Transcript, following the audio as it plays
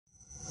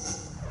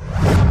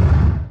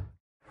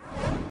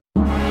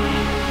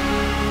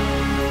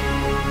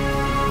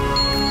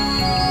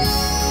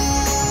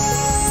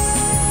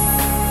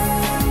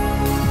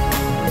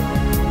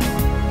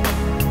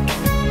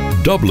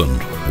Dublin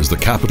is the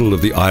capital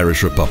of the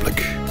Irish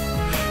Republic,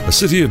 a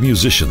city of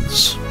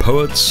musicians,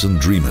 poets and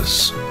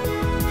dreamers,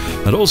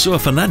 and also a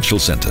financial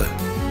centre.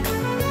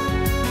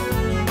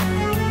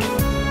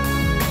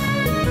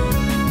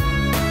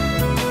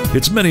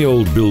 Its many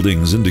old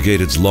buildings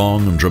indicate its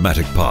long and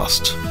dramatic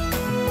past.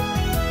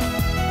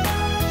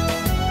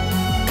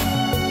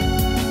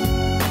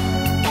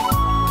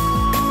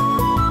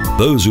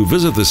 Those who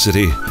visit the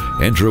city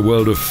enter a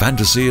world of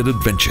fantasy and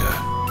adventure.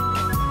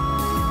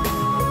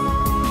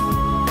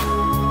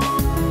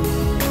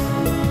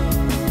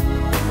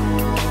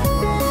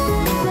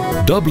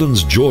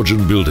 Dublin's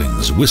Georgian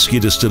buildings, whisky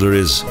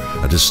distilleries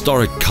and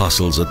historic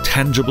castles are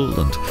tangible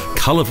and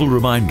colourful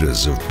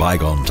reminders of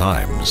bygone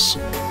times.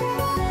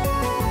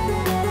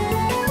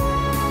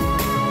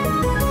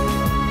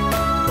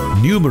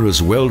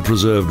 Numerous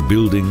well-preserved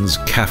buildings,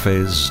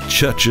 cafes,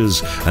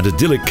 churches and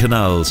idyllic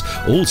canals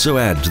also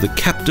add to the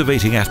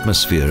captivating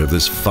atmosphere of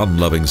this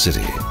fun-loving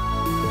city.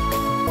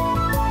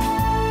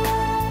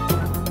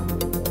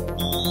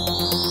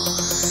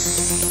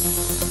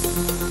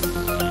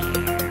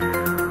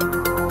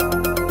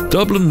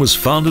 Dublin was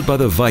founded by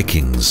the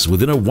Vikings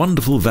within a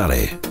wonderful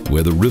valley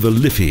where the River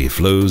Liffey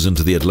flows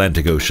into the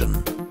Atlantic Ocean.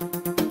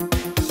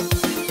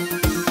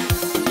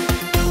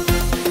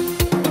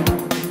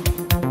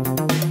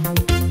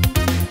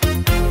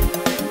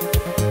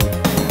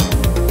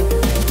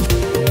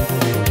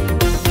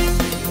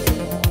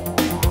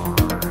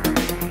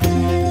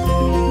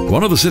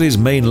 One of the city's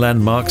main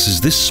landmarks is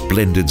this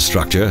splendid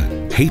structure,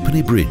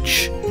 Halfpenny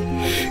Bridge.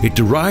 It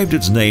derived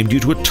its name due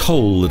to a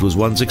toll that was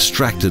once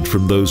extracted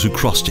from those who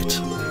crossed it.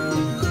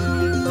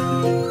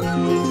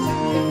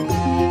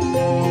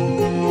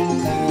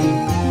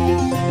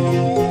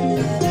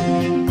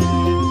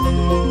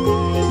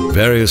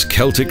 Various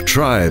Celtic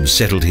tribes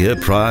settled here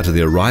prior to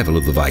the arrival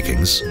of the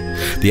Vikings.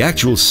 The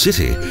actual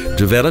city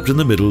developed in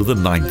the middle of the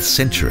 9th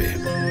century.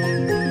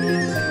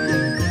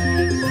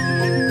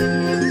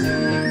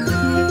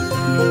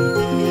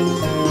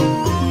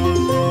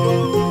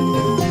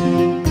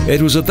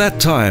 It was at that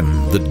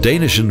time that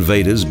Danish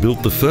invaders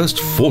built the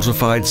first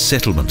fortified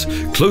settlement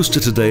close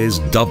to today's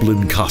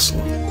Dublin Castle.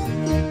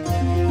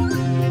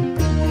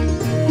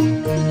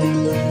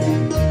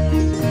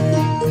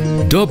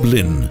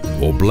 Dublin,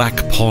 or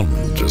Black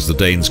Pond as the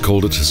Danes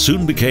called it,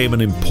 soon became an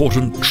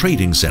important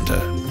trading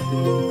centre.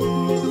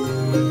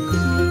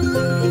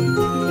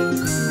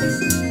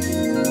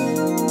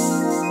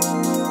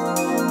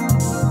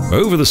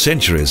 Over the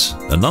centuries,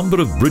 a number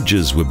of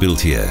bridges were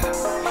built here,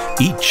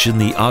 each in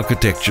the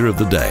architecture of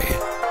the day,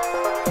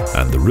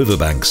 and the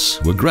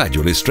riverbanks were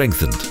gradually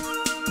strengthened.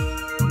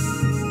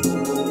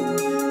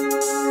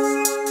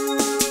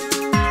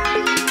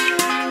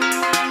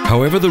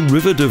 However, the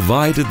river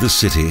divided the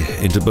city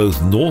into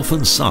both north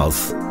and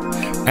south,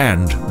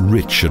 and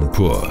rich and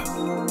poor.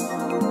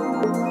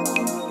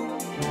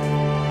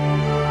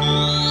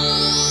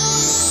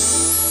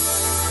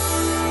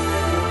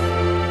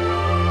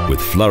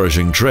 With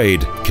flourishing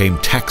trade came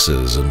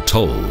taxes and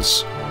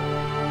tolls.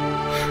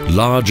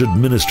 Large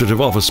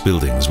administrative office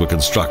buildings were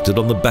constructed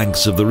on the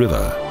banks of the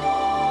river.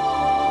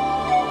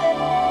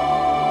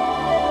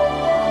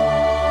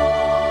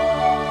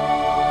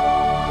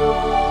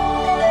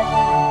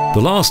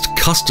 The last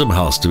custom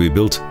house to be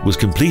built was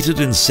completed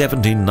in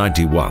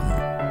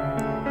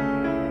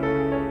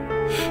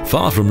 1791.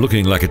 Far from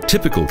looking like a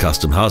typical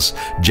custom house,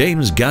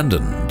 James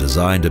Gandon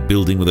designed a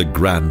building with a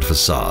grand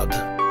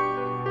facade.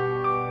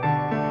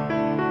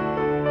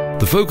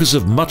 The focus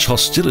of much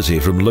hostility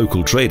from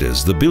local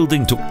traders, the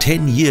building took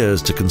 10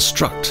 years to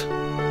construct.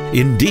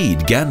 Indeed,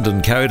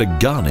 Gandon carried a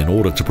gun in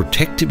order to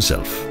protect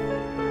himself.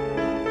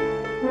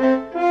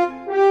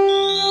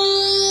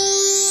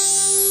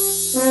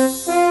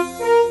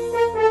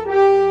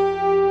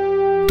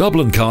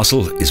 Dublin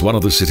Castle is one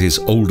of the city's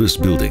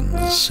oldest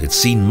buildings. It's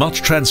seen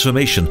much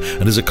transformation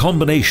and is a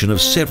combination of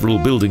several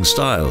building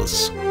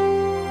styles.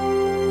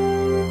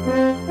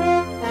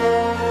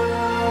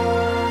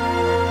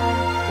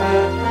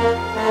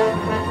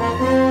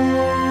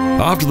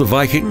 After the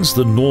Vikings,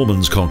 the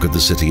Normans conquered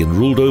the city and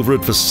ruled over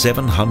it for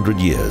 700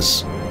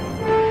 years.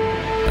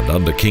 And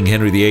under King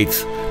Henry VIII,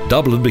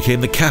 Dublin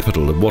became the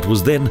capital of what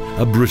was then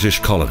a British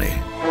colony.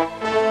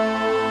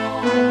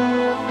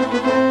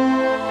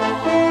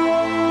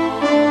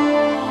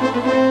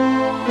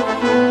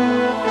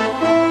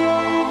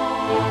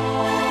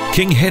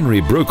 King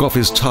Henry broke off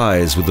his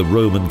ties with the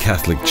Roman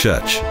Catholic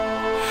Church.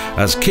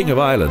 As King of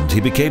Ireland, he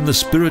became the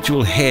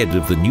spiritual head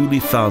of the newly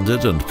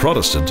founded and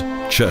Protestant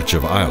Church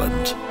of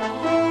Ireland.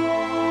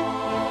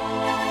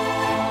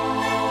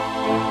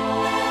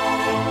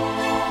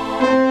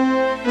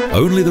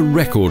 Only the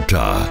record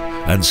tower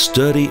and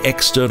sturdy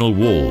external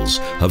walls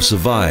have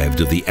survived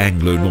of the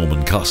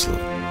Anglo-Norman castle.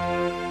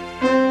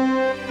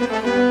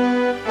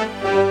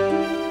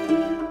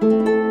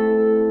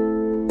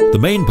 The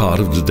main part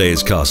of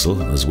today's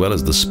castle, as well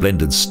as the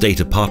splendid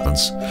state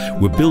apartments,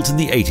 were built in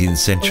the 18th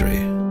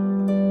century.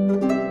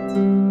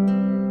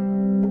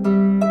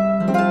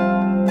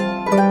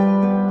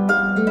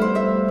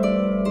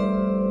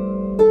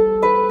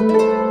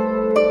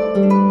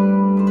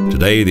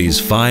 Today these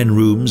fine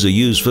rooms are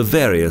used for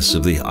various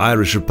of the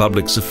Irish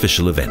Republic's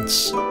official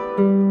events.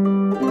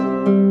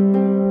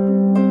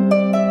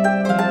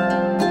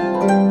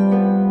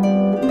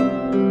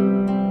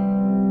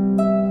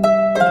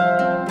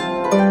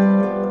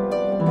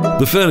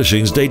 The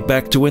furnishings date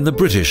back to when the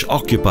British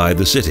occupied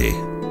the city,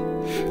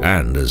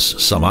 and,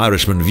 as some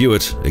Irishmen view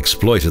it,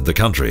 exploited the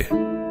country.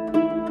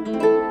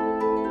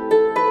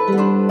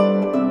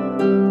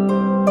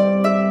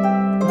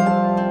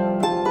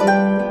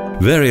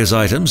 Various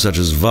items such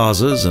as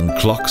vases and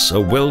clocks are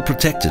well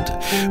protected,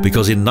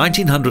 because in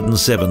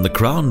 1907 the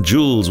crown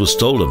jewels were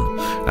stolen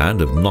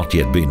and have not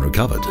yet been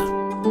recovered.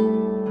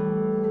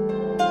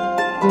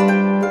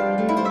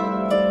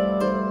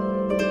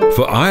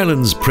 For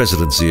Ireland's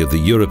presidency of the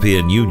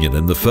European Union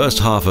in the first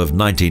half of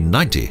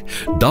 1990,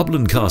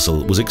 Dublin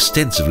Castle was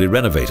extensively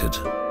renovated.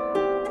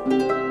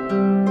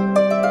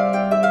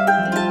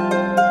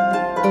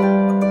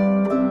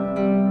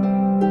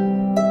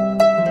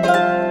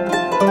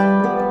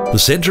 The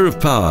centre of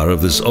power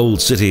of this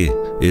old city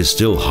is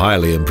still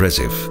highly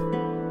impressive.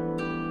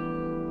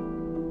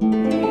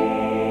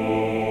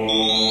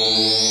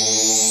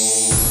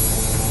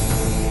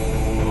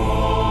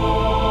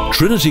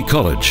 Trinity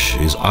College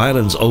is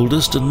Ireland's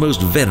oldest and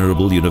most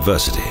venerable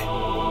university.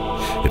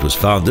 It was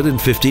founded in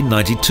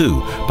 1592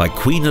 by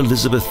Queen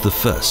Elizabeth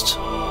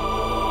I.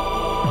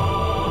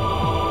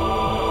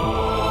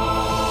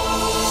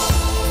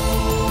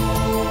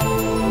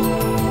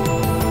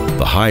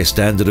 The high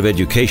standard of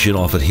education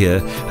offered here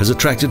has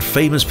attracted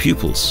famous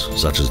pupils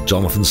such as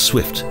Jonathan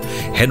Swift,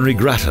 Henry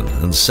Grattan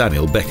and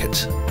Samuel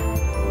Beckett.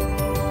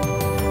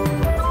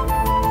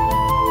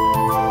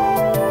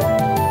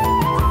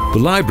 The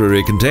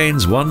library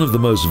contains one of the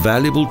most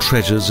valuable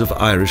treasures of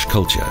Irish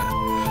culture,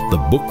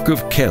 the Book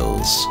of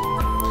Kells,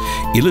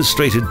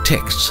 illustrated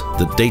text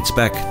that dates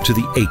back to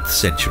the 8th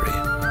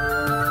century.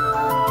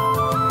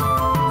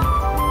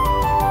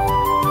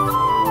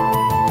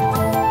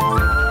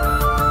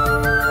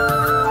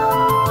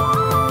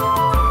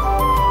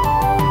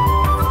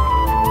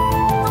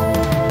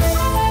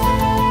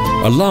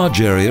 A large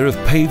area of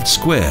paved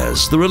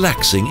squares, the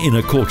relaxing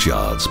inner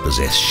courtyards,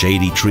 possess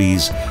shady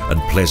trees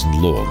and pleasant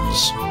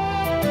lawns.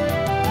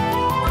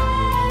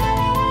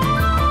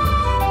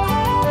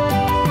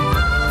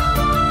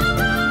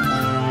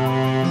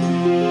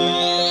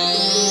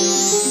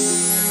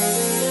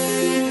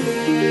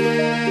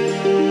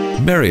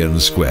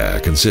 Merrion Square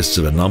consists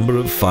of a number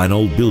of fine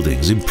old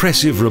buildings,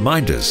 impressive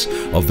reminders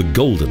of the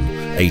golden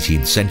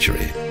 18th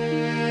century.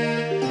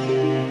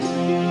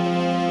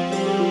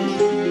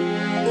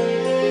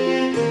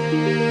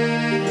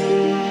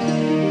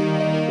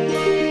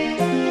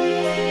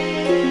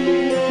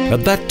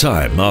 At that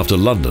time, after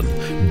London,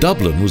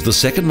 Dublin was the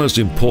second most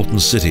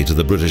important city to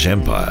the British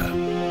Empire.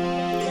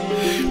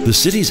 The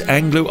city's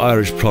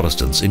Anglo-Irish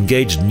Protestants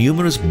engaged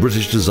numerous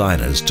British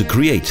designers to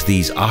create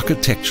these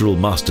architectural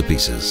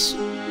masterpieces.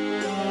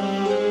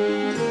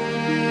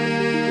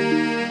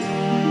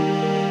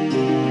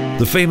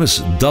 The famous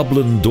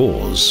Dublin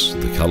doors,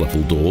 the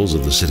colourful doors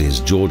of the city's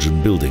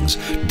Georgian buildings,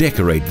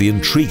 decorate the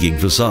intriguing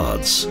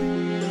facades.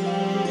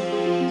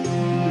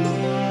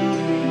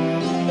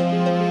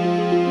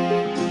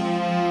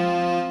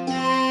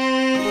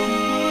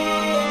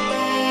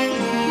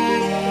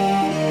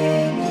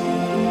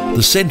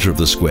 The centre of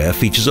the square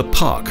features a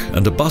park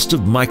and a bust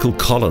of Michael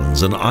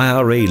Collins, an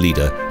IRA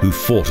leader who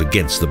fought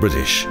against the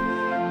British.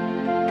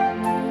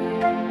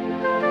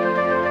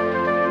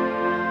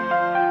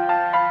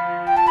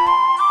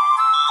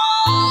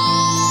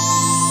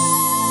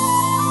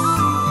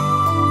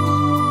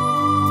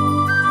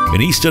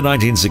 In Easter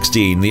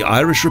 1916, the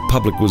Irish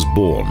Republic was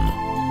born.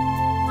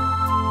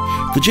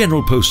 The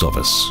General Post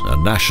Office, a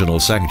national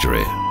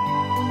sanctuary.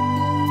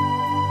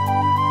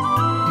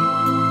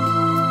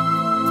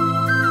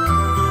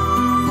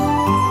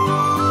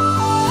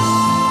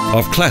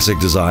 Of classic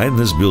design,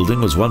 this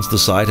building was once the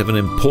site of an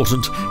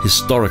important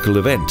historical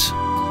event.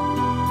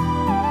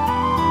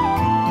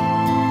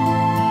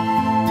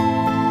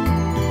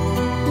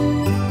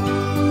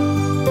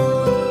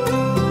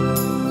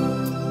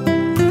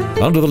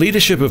 Under the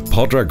leadership of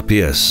Padraig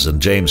Pearse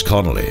and James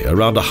Connolly,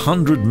 around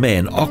 100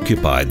 men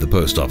occupied the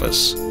post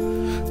office.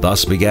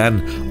 Thus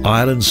began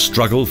Ireland's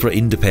struggle for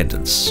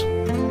independence.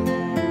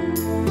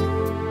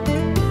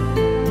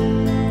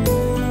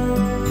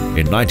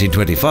 In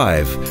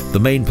 1925, the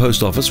main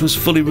post office was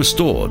fully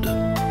restored.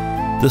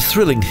 The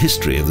thrilling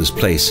history of this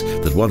place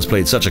that once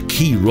played such a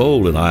key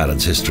role in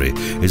Ireland's history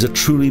is a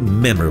truly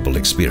memorable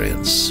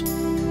experience.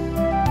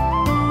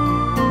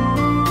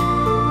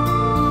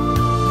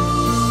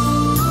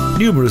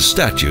 Numerous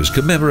statues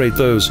commemorate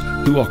those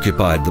who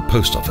occupied the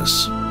post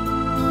office.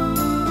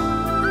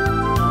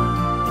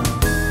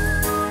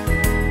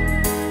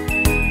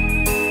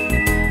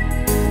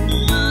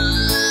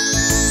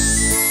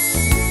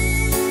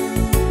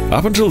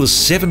 Up until the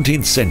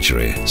 17th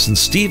century, St.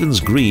 Stephen's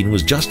Green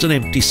was just an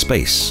empty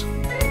space.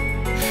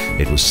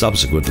 It was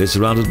subsequently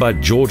surrounded by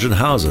Georgian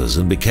houses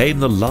and became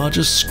the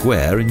largest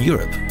square in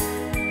Europe.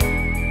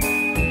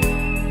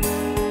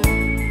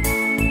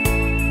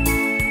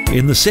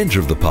 In the centre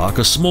of the park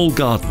are small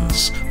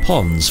gardens,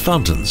 ponds,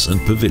 fountains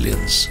and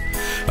pavilions.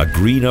 A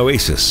green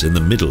oasis in the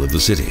middle of the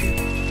city.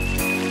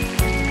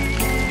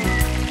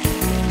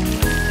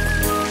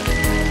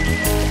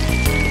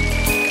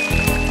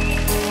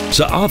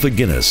 Sir Arthur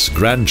Guinness,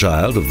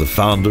 grandchild of the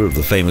founder of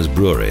the famous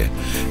brewery,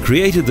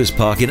 created this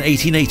park in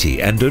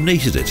 1880 and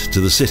donated it to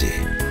the city.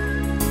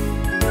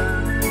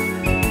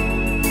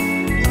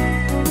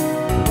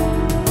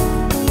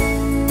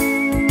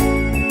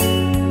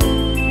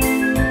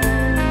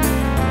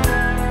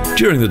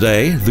 During the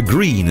day, the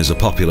Green is a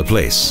popular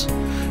place,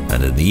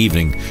 and in the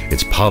evening,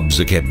 its pubs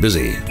are kept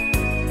busy.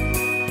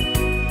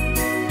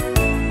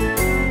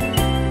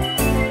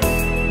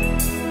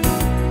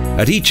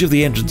 At each of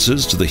the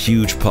entrances to the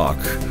huge park,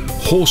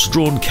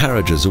 horse-drawn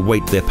carriages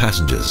await their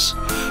passengers,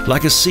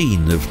 like a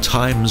scene of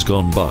times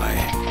gone by.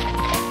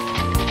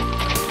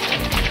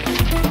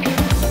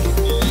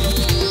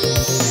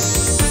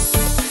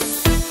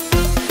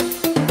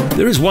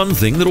 There is one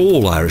thing that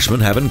all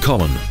Irishmen have in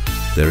common: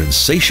 their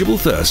insatiable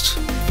thirst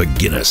for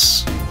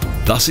Guinness.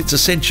 Thus it's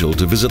essential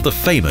to visit the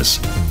famous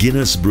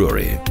Guinness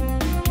Brewery.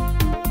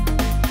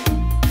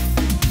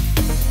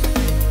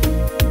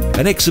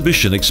 An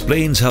exhibition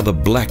explains how the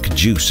black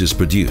juice is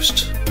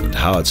produced and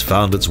how it's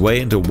found its way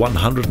into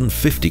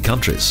 150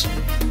 countries.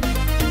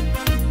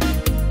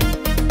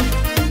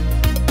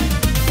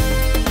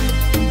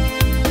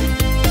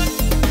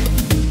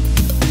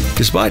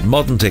 Despite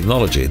modern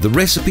technology, the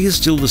recipe is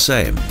still the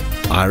same: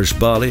 Irish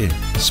barley,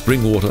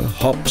 spring water,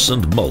 hops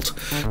and malt,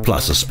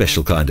 plus a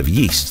special kind of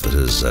yeast that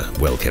is a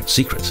well-kept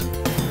secret.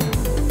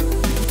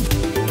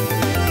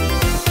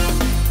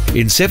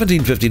 In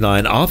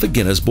 1759, Arthur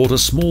Guinness bought a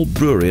small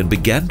brewery and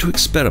began to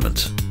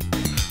experiment.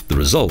 The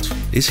result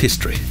is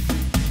history.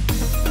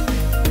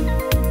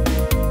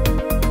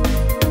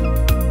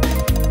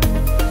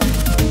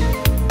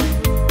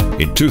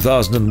 In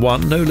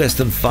 2001, no less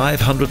than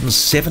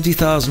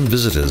 570,000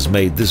 visitors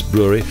made this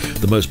brewery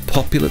the most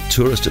popular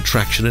tourist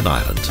attraction in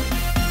Ireland.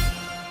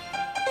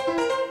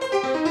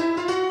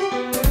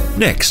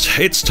 Next,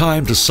 it's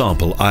time to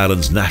sample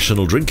Ireland's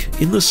national drink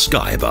in the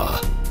Sky Bar.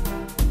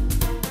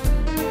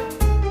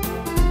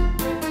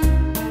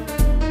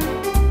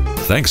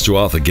 Thanks to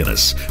Arthur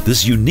Guinness,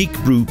 this unique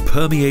brew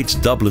permeates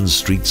Dublin's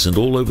streets, and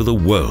all over the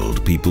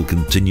world people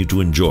continue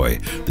to enjoy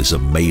this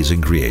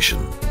amazing creation.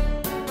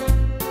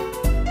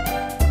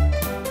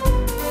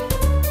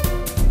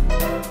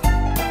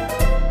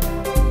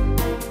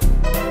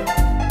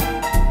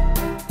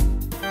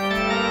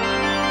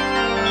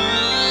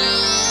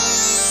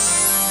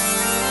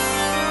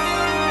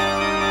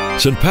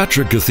 St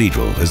Patrick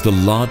Cathedral is the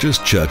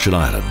largest church in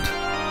Ireland.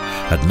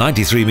 At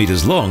 93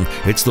 metres long,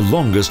 it's the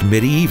longest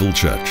medieval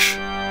church.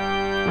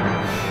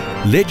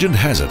 Legend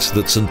has it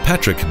that St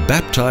Patrick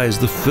baptised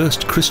the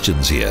first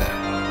Christians here.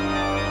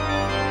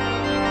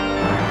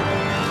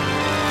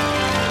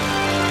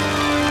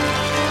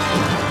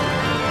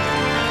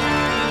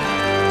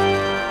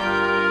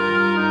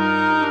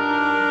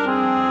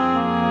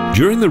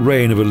 During the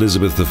reign of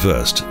Elizabeth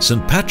I,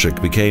 St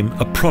Patrick became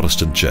a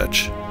Protestant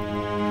church.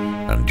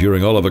 And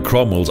during Oliver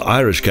Cromwell's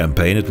Irish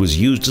campaign, it was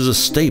used as a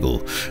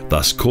stable,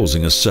 thus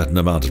causing a certain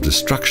amount of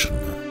destruction.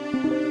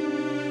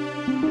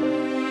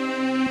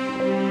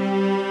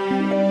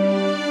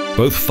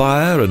 Both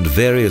fire and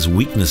various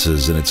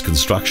weaknesses in its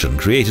construction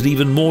created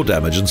even more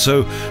damage, and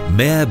so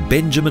Mayor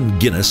Benjamin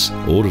Guinness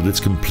ordered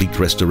its complete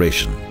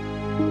restoration.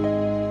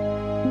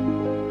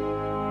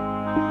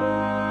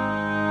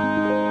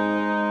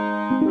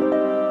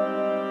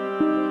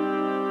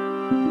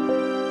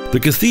 The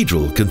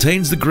cathedral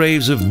contains the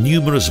graves of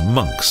numerous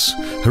monks,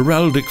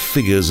 heraldic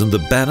figures and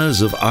the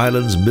banners of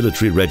Ireland's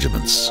military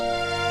regiments.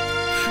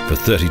 For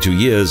 32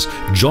 years,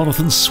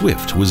 Jonathan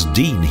Swift was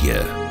dean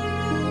here.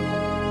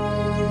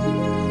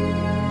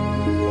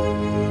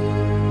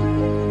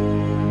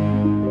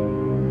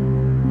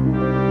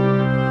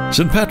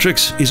 St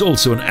Patrick's is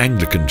also an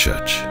Anglican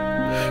church.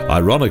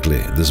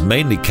 Ironically, this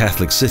mainly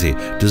Catholic city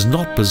does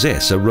not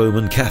possess a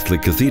Roman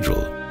Catholic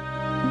cathedral.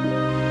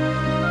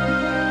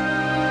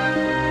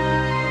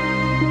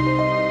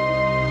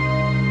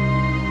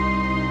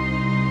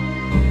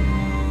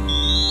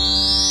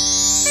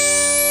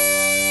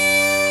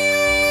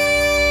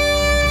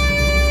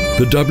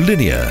 The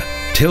Dublinia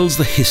tells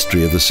the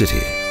history of the city,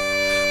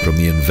 from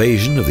the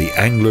invasion of the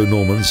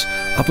Anglo-Normans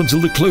up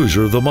until the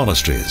closure of the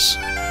monasteries.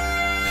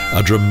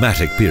 A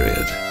dramatic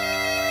period.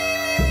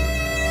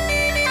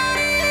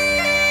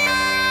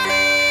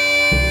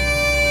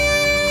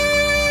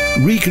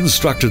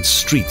 Reconstructed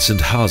streets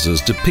and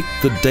houses depict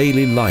the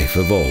daily life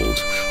of old,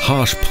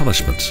 harsh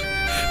punishment,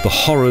 the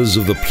horrors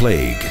of the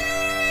plague,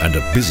 and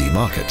a busy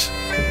market.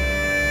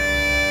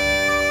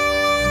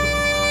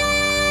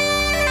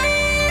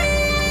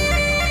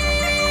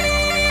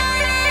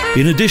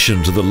 In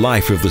addition to the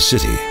life of the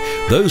city,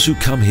 those who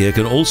come here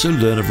can also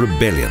learn of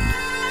rebellion,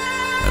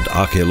 and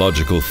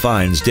archaeological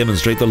finds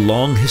demonstrate the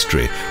long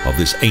history of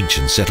this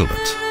ancient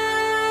settlement.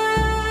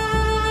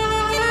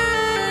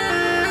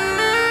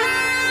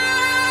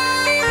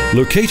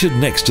 Located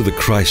next to the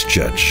Christ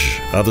Church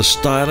are the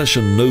stylish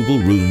and noble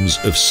rooms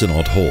of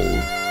Synod Hall.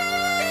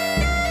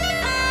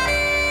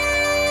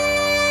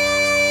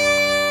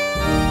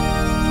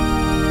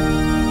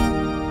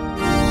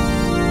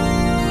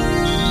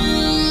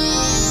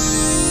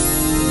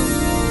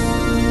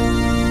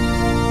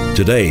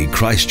 Today,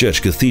 Christ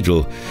Church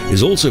Cathedral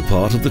is also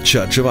part of the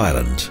Church of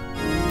Ireland.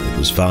 It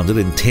was founded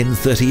in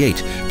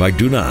 1038 by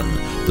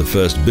Dunan, the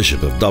first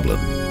Bishop of Dublin.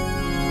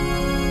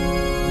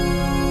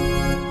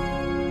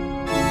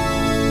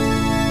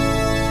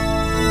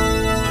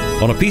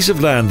 On a piece of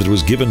land that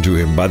was given to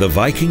him by the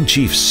Viking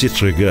chief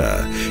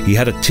Sitregur, he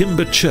had a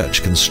timber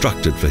church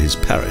constructed for his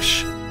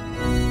parish.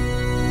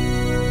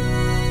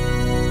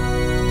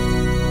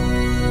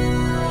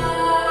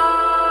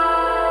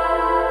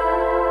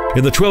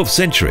 In the 12th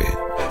century,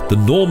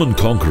 the Norman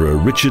conqueror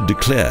Richard de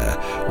Clare,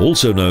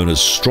 also known as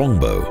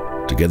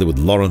Strongbow, together with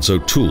Lawrence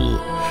O'Toole,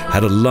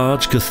 had a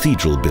large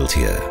cathedral built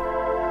here.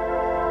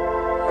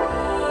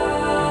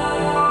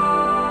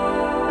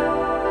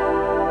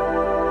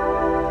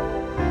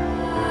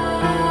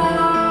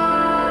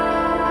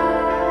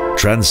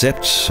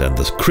 Transept and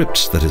the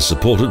crypt that is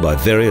supported by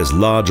various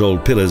large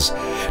old pillars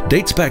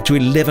dates back to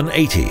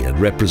 1180 and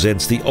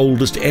represents the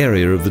oldest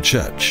area of the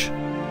church.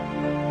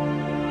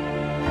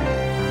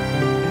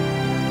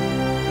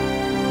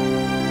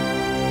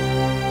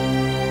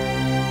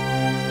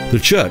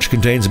 The church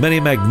contains many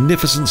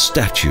magnificent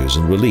statues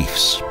and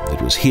reliefs.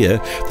 It was here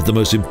that the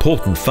most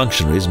important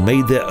functionaries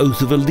made their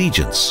oath of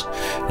allegiance,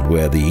 and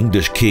where the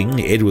English king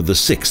Edward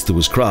VI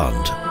was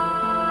crowned.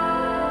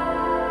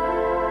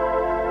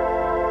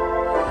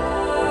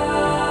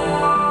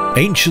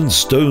 Ancient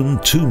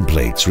stone tomb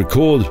plates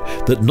record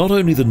that not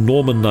only the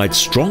Norman knight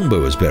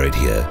Strongbow was buried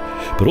here,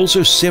 but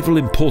also several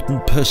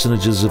important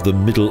personages of the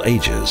Middle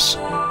Ages.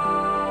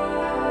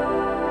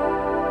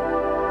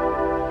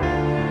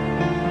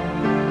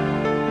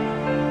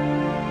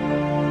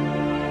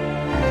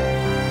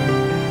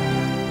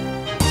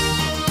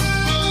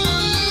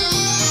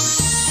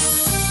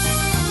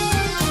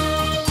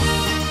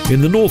 In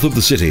the north of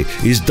the city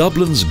is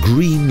Dublin's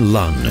green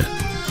lung,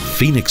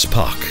 Phoenix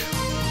Park.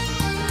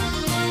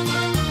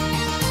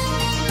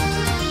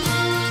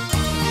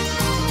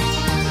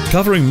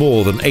 Covering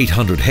more than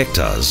 800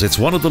 hectares, it's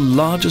one of the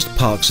largest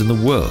parks in the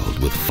world,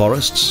 with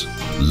forests,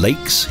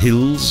 lakes,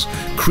 hills,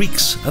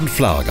 creeks and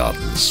flower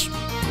gardens.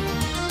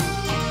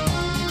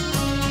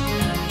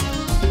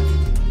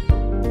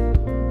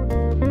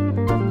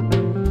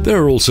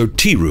 There are also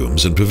tea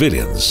rooms and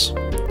pavilions.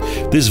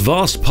 This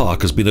vast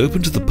park has been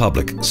open to the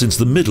public since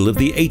the middle of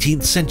the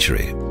 18th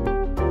century.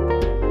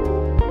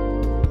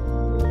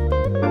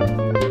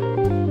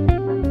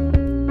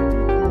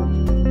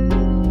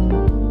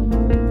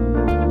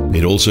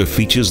 It also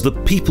features the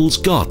People's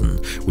Garden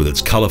with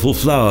its colourful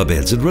flower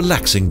beds and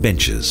relaxing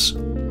benches.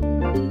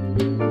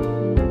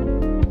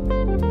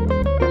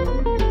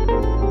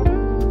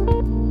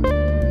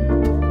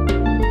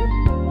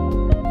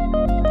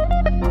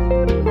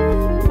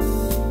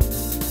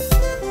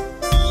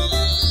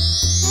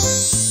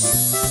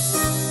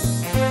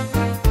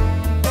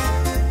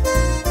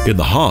 In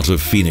the heart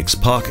of Phoenix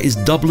Park is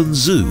Dublin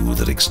Zoo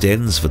that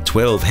extends for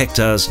 12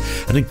 hectares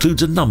and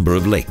includes a number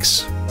of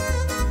lakes.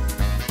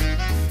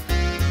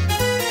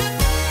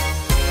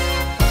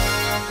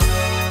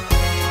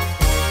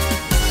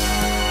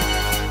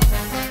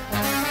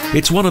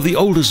 It's one of the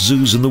oldest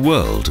zoos in the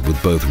world,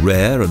 with both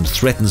rare and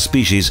threatened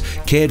species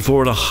cared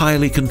for in a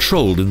highly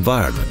controlled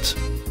environment.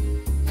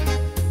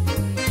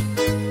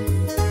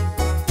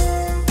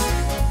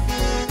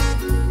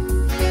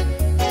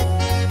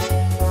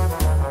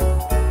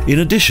 In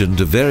addition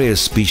to various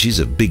species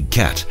of big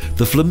cat,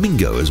 the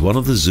flamingo is one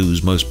of the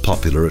zoo's most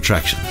popular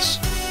attractions.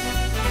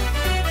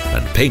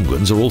 And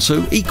penguins are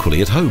also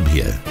equally at home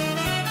here.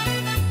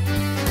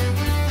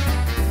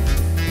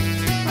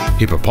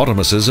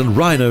 Hippopotamuses and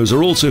rhinos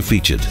are also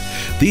featured.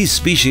 These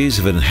species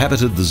have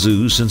inhabited the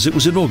zoo since it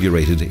was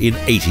inaugurated in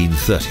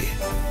 1830.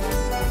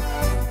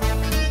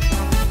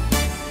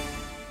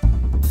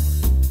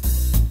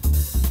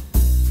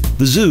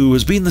 The zoo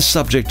has been the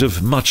subject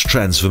of much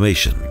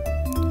transformation,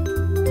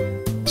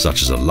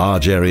 such as a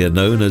large area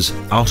known as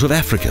Out of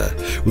Africa,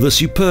 with a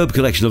superb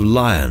collection of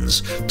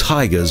lions,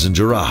 tigers and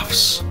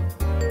giraffes.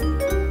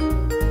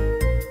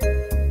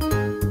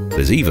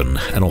 There's even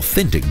an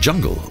authentic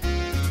jungle.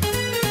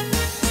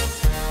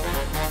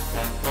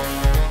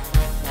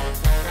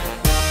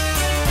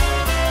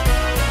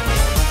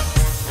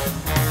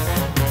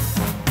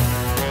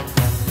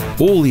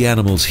 All the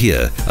animals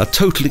here are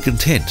totally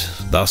content,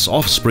 thus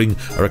offspring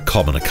are a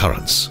common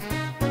occurrence.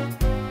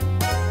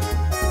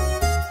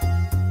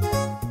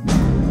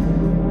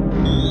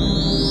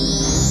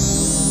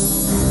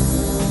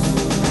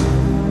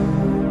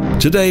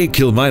 Today,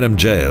 Kilmainham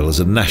Jail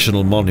is a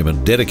national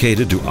monument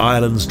dedicated to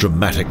Ireland's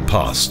dramatic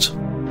past.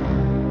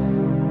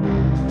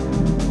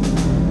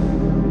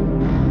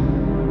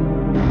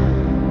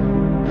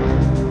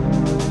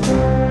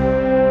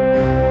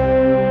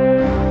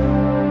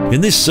 In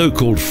this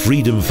so-called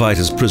freedom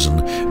fighters'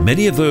 prison,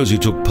 many of those who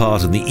took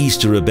part in the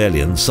Easter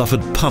Rebellion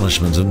suffered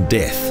punishment and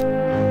death.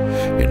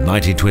 In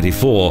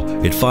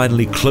 1924, it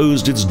finally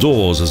closed its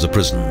doors as a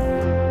prison.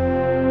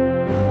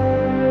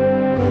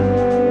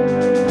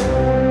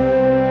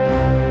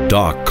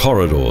 Dark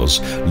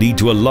corridors lead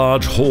to a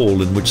large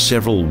hall in which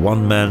several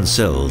one-man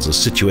cells are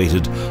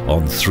situated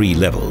on 3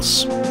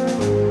 levels.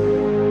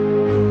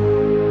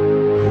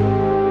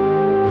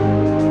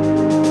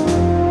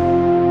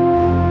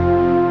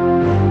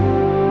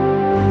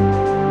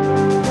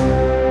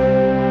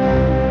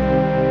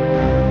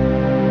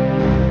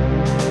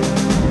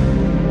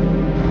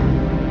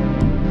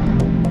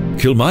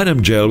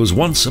 Kilmainham Jail was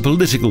once a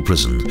political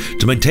prison.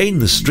 To maintain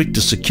the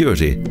strictest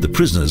security, the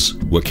prisoners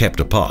were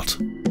kept apart.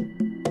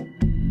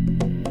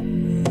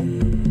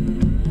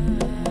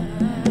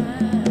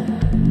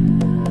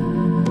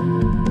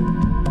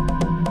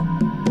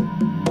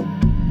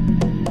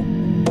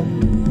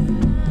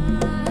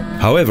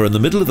 However, in the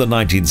middle of the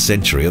 19th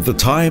century, at the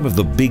time of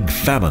the Big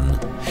Famine,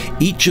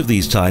 each of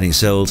these tiny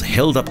cells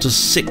held up to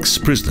 6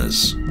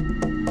 prisoners.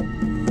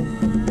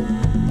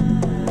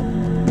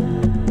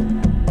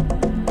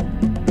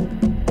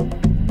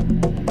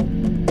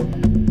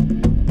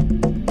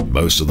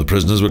 Most of the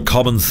prisoners were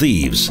common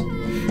thieves.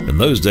 In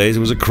those days, it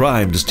was a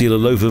crime to steal a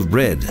loaf of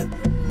bread.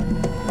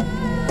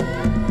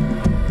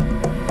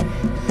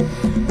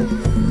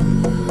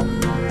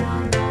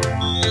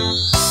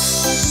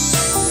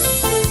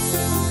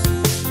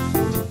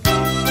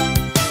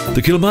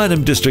 The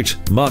Kilmainham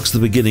district marks the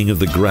beginning of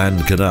the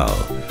Grand Canal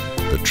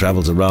that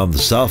travels around the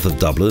south of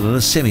Dublin in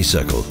a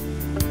semicircle.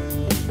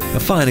 A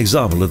fine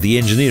example of the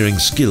engineering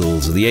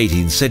skills of the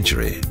 18th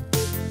century.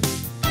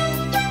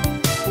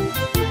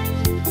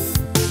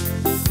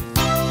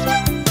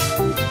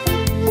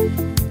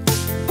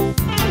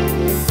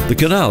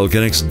 The canal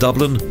connects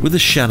Dublin with the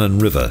Shannon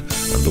River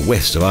and the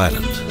west of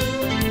Ireland.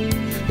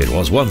 It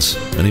was once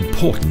an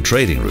important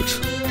trading route.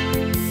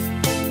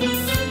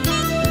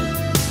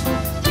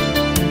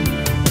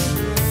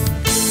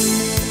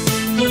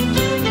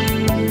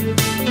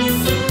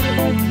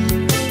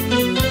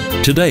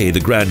 Today,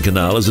 the Grand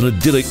Canal is an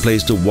idyllic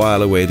place to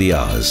while away the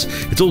hours.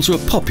 It's also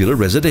a popular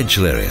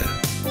residential area.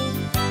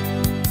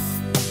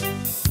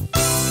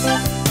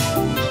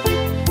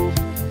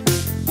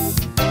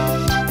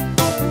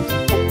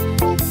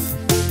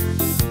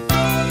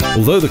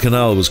 Although the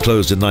canal was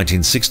closed in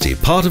 1960,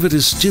 part of it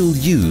is still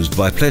used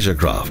by pleasure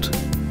craft,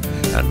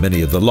 and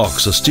many of the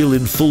locks are still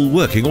in full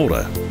working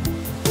order.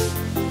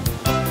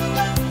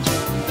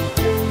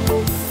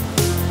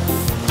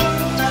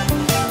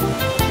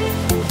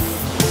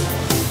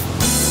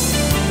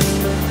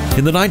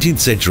 In the 19th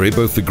century,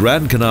 both the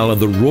Grand Canal and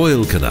the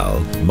Royal Canal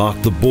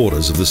marked the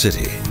borders of the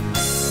city.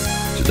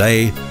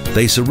 Today,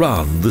 they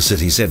surround the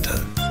city centre.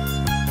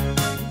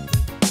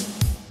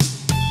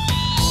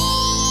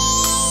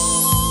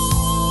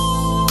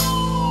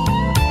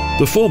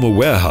 The former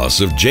warehouse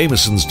of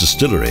Jameson's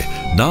distillery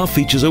now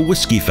features a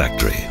whisky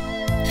factory.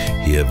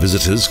 Here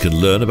visitors can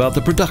learn about the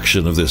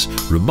production of this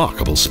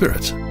remarkable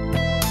spirit.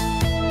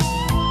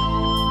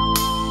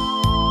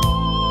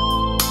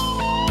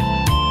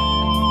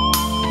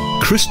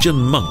 Christian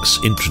monks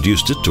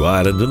introduced it to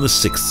Ireland in the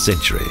 6th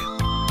century.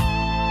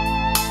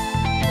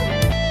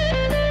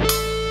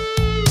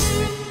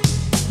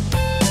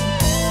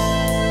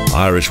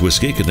 Irish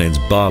whisky contains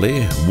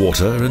barley,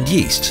 water and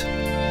yeast.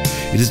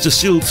 It is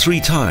distilled 3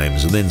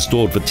 times and then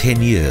stored for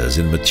 10 years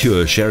in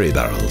mature sherry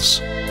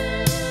barrels.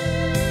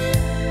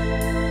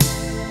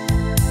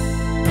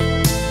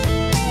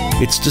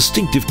 Its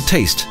distinctive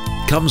taste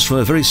comes from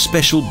a very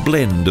special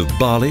blend of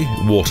barley,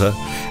 water,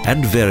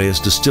 and various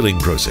distilling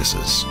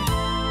processes.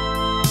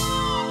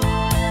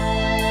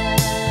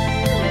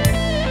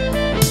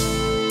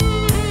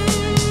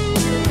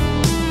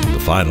 The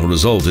final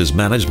result is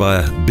managed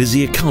by a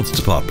busy accounts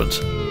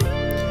department.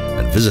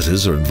 And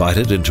visitors are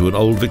invited into an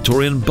old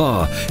Victorian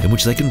bar in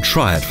which they can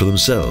try it for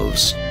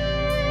themselves.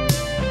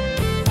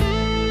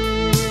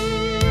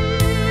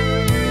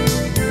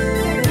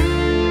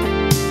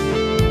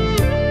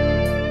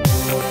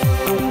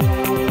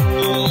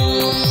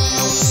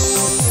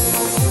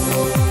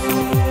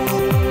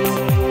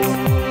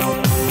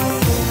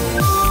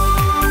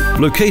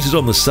 Located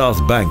on the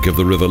south bank of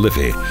the River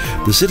Liffey,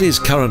 the city's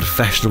current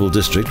fashionable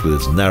district with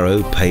its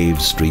narrow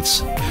paved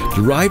streets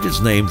derived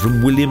its name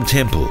from William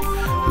Temple,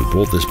 who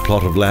bought this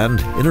plot of land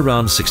in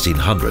around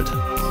 1600.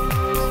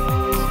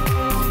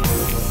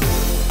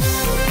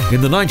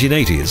 In the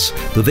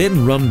 1980s, the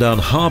then run-down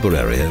harbour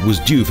area was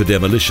due for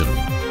demolition.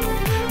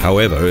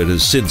 However, it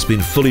has since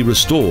been fully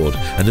restored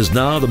and is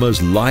now the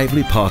most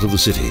lively part of the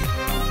city.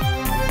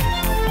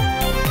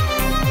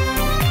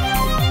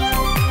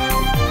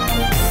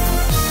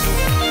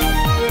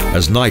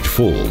 As night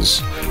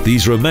falls,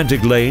 these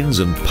romantic lanes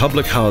and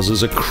public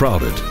houses are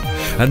crowded,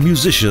 and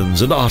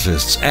musicians and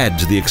artists add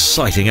to the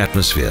exciting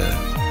atmosphere.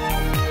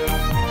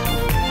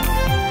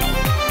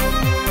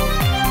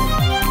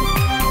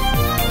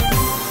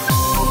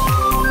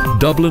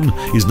 Dublin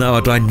is now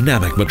a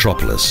dynamic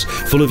metropolis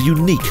full of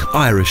unique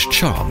Irish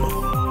charm.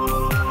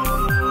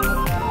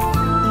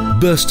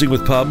 Bursting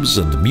with pubs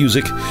and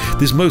music,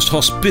 this most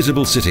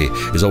hospitable city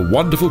is a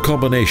wonderful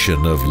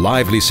combination of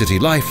lively city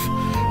life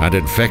and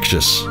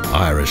infectious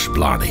Irish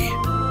blarney.